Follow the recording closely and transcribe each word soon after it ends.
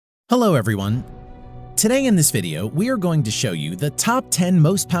Hello everyone! Today in this video, we are going to show you the top 10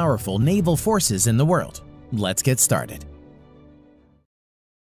 most powerful naval forces in the world. Let's get started.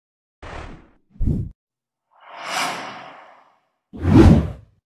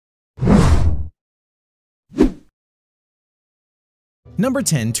 Number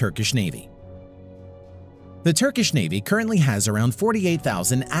 10. Turkish Navy. The Turkish Navy currently has around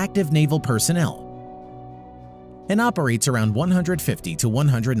 48,000 active naval personnel and operates around 150 to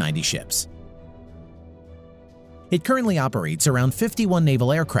 190 ships. It currently operates around 51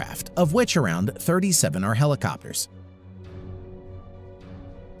 naval aircraft, of which around 37 are helicopters.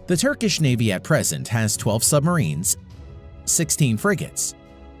 The Turkish Navy at present has 12 submarines, 16 frigates,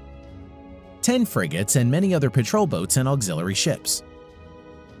 10 frigates, and many other patrol boats and auxiliary ships.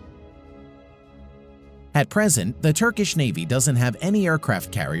 At present, the Turkish Navy doesn't have any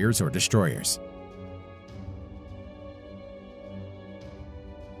aircraft carriers or destroyers.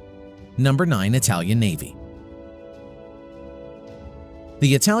 Number 9. Italian Navy.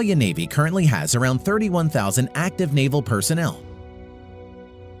 The Italian Navy currently has around 31,000 active naval personnel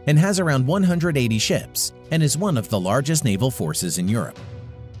and has around 180 ships and is one of the largest naval forces in Europe.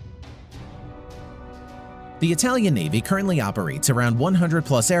 The Italian Navy currently operates around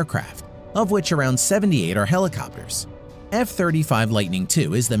 100+ aircraft, of which around 78 are helicopters. F-35 Lightning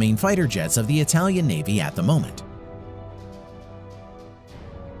II is the main fighter jets of the Italian Navy at the moment.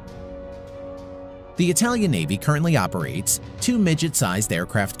 The Italian Navy currently operates 2 midget-sized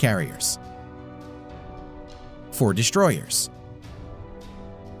aircraft carriers, 4 destroyers,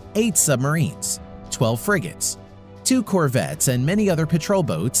 8 submarines, 12 frigates, 2 corvettes, and many other patrol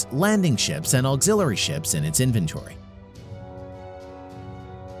boats, landing ships, and auxiliary ships in its inventory.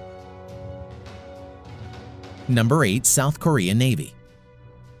 Number 8. South Korean Navy.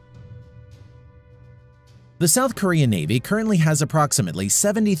 The South Korean Navy currently has approximately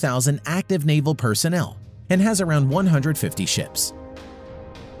 70,000 active naval personnel and has around 150 ships.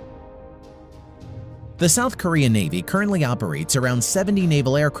 The South Korean Navy currently operates around 70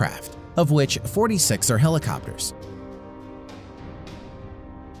 naval aircraft, of which 46 are helicopters.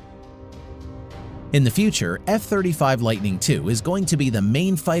 In the future, F-35 Lightning II is going to be the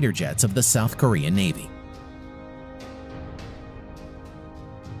main fighter jets of the South Korean Navy.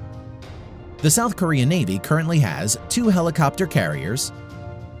 The South Korean Navy currently has 2 helicopter carriers,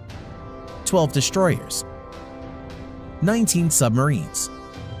 12 destroyers, 19 submarines,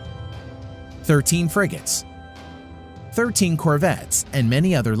 13 frigates, 13 corvettes, and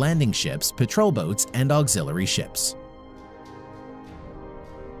many other landing ships, patrol boats, and auxiliary ships.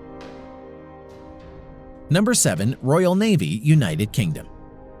 Number 7. Royal Navy, United Kingdom.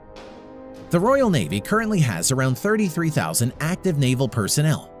 The Royal Navy currently has around 33,000 active naval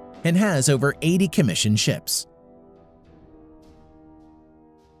personnel and has over 80 commissioned ships.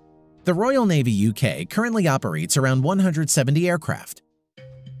 The Royal Navy UK currently operates around 170 aircraft,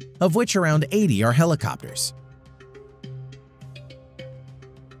 of which around 80 are helicopters.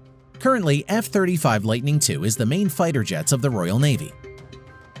 Currently, F-35 Lightning II is the main fighter jets of the Royal Navy.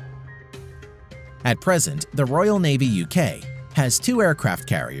 At present, the Royal Navy UK has 2 aircraft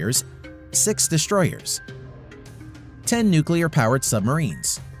carriers, 6 destroyers, 10 nuclear-powered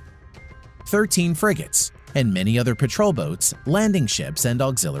submarines, 13 frigates, and many other patrol boats, landing ships, and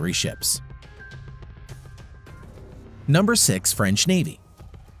auxiliary ships. Number 6. French Navy.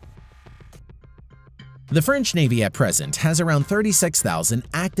 The French Navy at present has around 36,000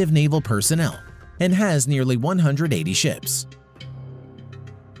 active naval personnel and has nearly 180 ships.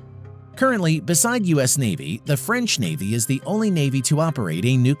 Currently, beside US Navy, the French Navy is the only navy to operate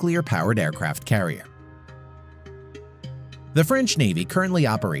a nuclear-powered aircraft carrier. The French Navy currently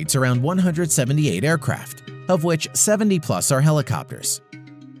operates around 178 aircraft, of which 70+ are helicopters.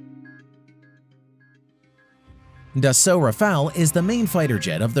 Dassault Rafale is the main fighter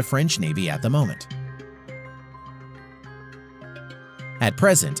jet of the French Navy at the moment. At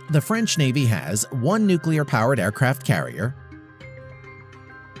present, the French Navy has 1 nuclear-powered aircraft carrier,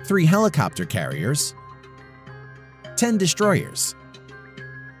 3 helicopter carriers, 10 destroyers,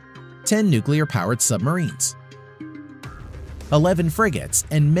 10 nuclear-powered submarines, 11 frigates,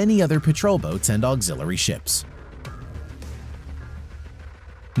 and many other patrol boats and auxiliary ships.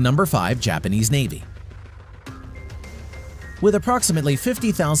 Number 5. Japanese Navy. With approximately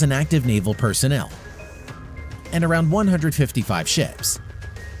 50,000 active naval personnel and around 155 ships,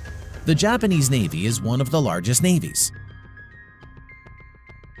 the Japanese Navy is one of the largest navies.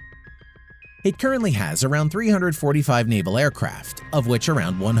 It currently has around 345 naval aircraft, of which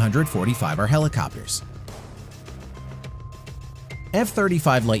around 145 are helicopters.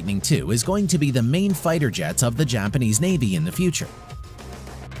 F-35 Lightning II is going to be the main fighter jets of the Japanese Navy in the future.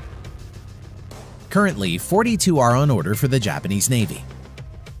 Currently, 42 are on order for the Japanese Navy.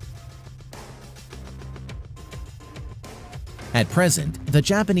 At present, the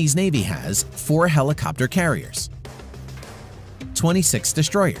Japanese Navy has 4 helicopter carriers, 26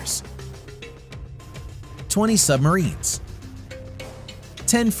 destroyers, 20 submarines,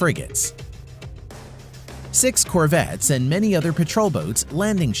 10 frigates, 6 corvettes, and many other patrol boats,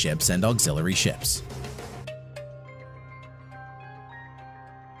 landing ships, and auxiliary ships.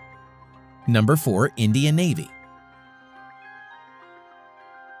 Number 4. Indian Navy.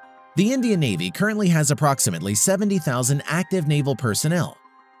 The Indian Navy currently has approximately 70,000 active naval personnel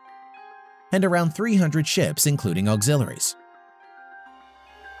and around 300 ships, including auxiliaries.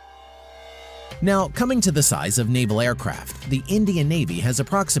 Now, coming to the size of naval aircraft, the Indian Navy has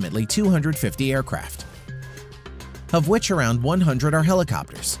approximately 250 aircraft, of which around 100 are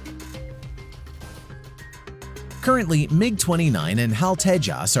helicopters. Currently, MiG-29 and HAL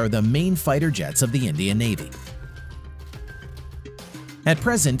Tejas are the main fighter jets of the Indian Navy. At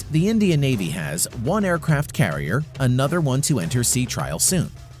present, the Indian Navy has 1 aircraft carrier, another one to enter sea trial soon,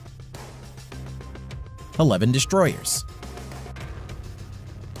 11 destroyers,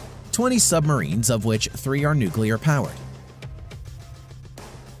 20 submarines, of which 3 are nuclear powered.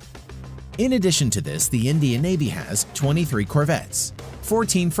 In addition to this, the Indian Navy has 23 corvettes,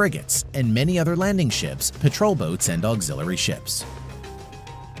 14 frigates, and many other landing ships, patrol boats, and auxiliary ships.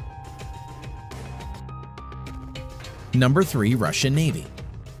 Number 3. Russian Navy.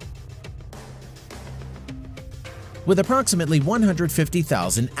 With approximately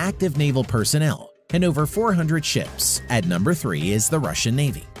 150,000 active naval personnel and over 400 ships, at number 3 is the Russian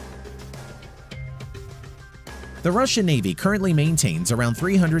Navy. The Russian Navy currently maintains around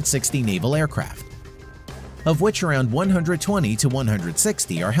 360 naval aircraft, of which around 120 to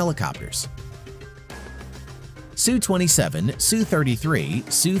 160 are helicopters. Su-27,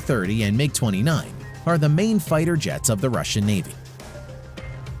 Su-33, Su-30, and MiG-29 are the main fighter jets of the Russian Navy.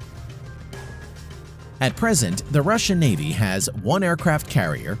 At present, the Russian Navy has 1 aircraft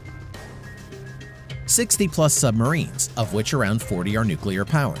carrier, 60-plus submarines, of which around 40 are nuclear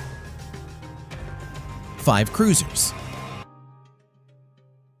powered, 5 cruisers.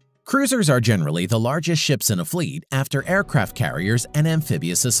 Cruisers are generally the largest ships in a fleet after aircraft carriers and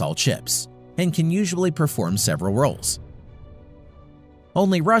amphibious assault ships, and can usually perform several roles.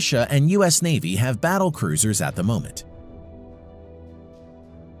 Only Russia and US Navy have battle cruisers at the moment.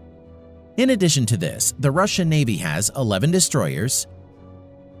 In addition to this, the Russian Navy has 11 destroyers,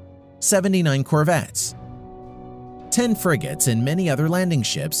 79 corvettes, 10 frigates, and many other landing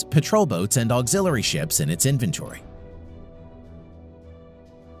ships, patrol boats, and auxiliary ships in its inventory.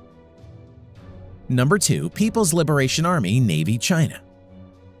 Number 2. People's Liberation Army Navy China.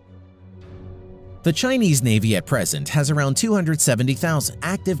 The Chinese Navy at present has around 270,000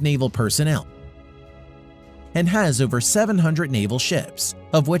 active naval personnel and has over 700 naval ships,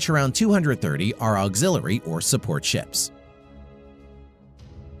 of which around 230 are auxiliary or support ships.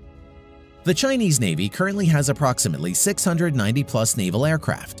 The Chinese Navy currently has approximately 690-plus naval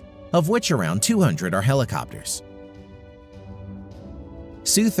aircraft, of which around 200 are helicopters.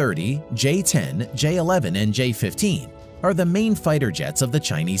 Su-30, J-10, J-11, and J-15 are the main fighter jets of the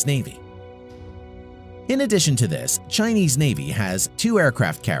Chinese Navy. In addition to this, Chinese Navy has 2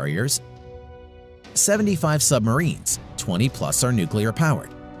 aircraft carriers, 75 submarines, 20-plus are nuclear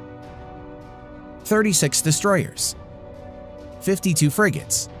powered, 36 destroyers, 52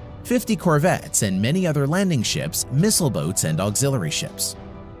 frigates, 50 corvettes, and many other landing ships, missile boats, and auxiliary ships.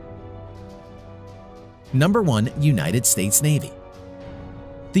 Number 1. United States Navy.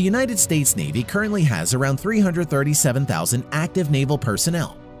 The United States Navy currently has around 337,000 active naval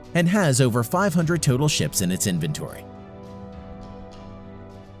personnel and has over 500 total ships in its inventory.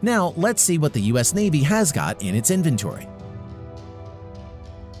 Now, let's see what the US Navy has got in its inventory.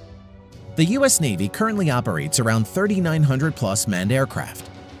 The US Navy currently operates around 3,900-plus manned aircraft,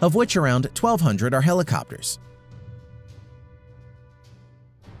 of which around 1,200 are helicopters.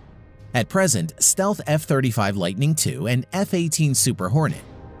 At present, stealth F-35 Lightning II and F-18 Super Hornet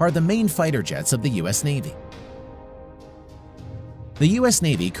are the main fighter jets of the US Navy. The US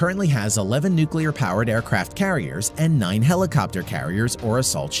Navy currently has 11 nuclear-powered aircraft carriers and 9 helicopter carriers or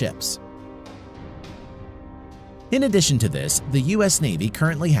assault ships. In addition to this, the US Navy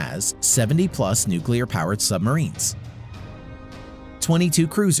currently has 70-plus nuclear-powered submarines, 22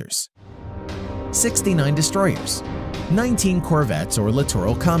 cruisers, 69 destroyers, 19 corvettes or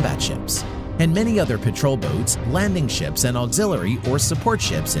littoral combat ships, and many other patrol boats, landing ships, and auxiliary or support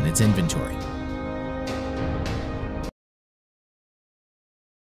ships in its inventory.